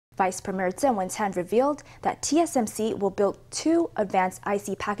Vice Premier Chen Wen-tsan revealed that TSMC will build 2 advanced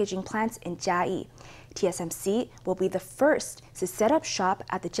IC packaging plants in Chiayi. TSMC will be the first to set up shop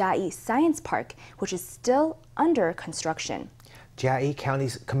at the Chiayi Science Park, which is still under construction. Chiayi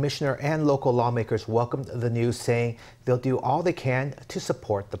County's commissioner and local lawmakers welcomed the news, saying they'll do all they can to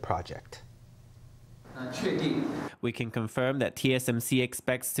support the project. We can confirm that TSMC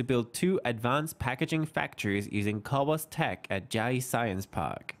expects to build 2 advanced packaging factories using CoWoS tech at Chiayi Science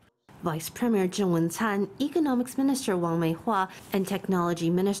Park. Vice Premier Chen Wen-tsan, Economics Minister Wang Mei-hua, and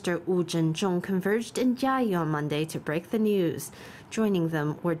Technology Minister Wu Tsung-tsong converged in Chiayi on Monday to break the news. Joining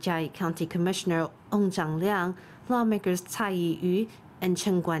them were Chiayi County Commissioner Chang-liang, lawmakers Tsai Yi-yu and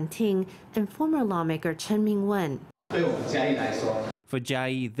Kuan-ting, and former lawmaker Chen Ming-wen. For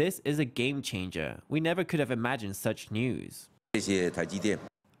Chiayi, this is a game changer. We never could have imagined such news.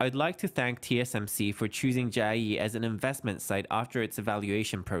 I'd like to thank TSMC for choosing Chiayi as an investment site after its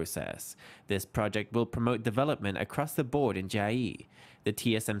evaluation process. This project will promote development across the board in Chiayi. The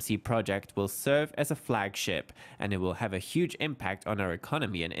TSMC project will serve as a flagship, and it will have a huge impact on our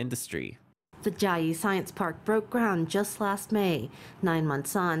economy and industry. The Chiayi Science Park broke ground just last May. 9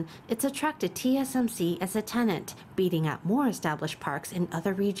 months on, it's attracted TSMC as a tenant, beating out more established parks in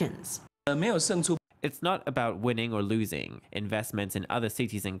other regions. It's not about winning or losing. Investments in other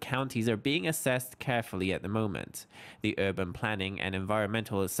cities and counties are being assessed carefully at the moment. The urban planning and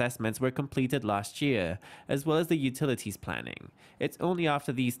environmental assessments were completed last year, as well as the utilities planning. It's only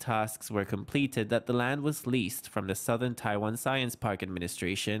after these tasks were completed that the land was leased from the Southern Taiwan Science Park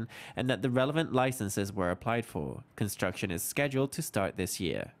Administration and that the relevant licenses were applied for. Construction is scheduled to start this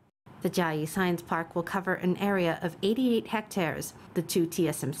year. The Chiayi Science Park will cover an area of 88 hectares. The 2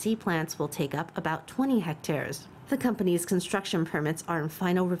 TSMC plants will take up about 20 hectares. The company's construction permits are in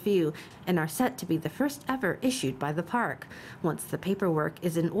final review and are set to be the first ever issued by the park. Once the paperwork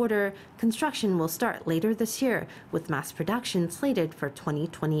is in order, construction will start later this year, with mass production slated for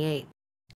 2028.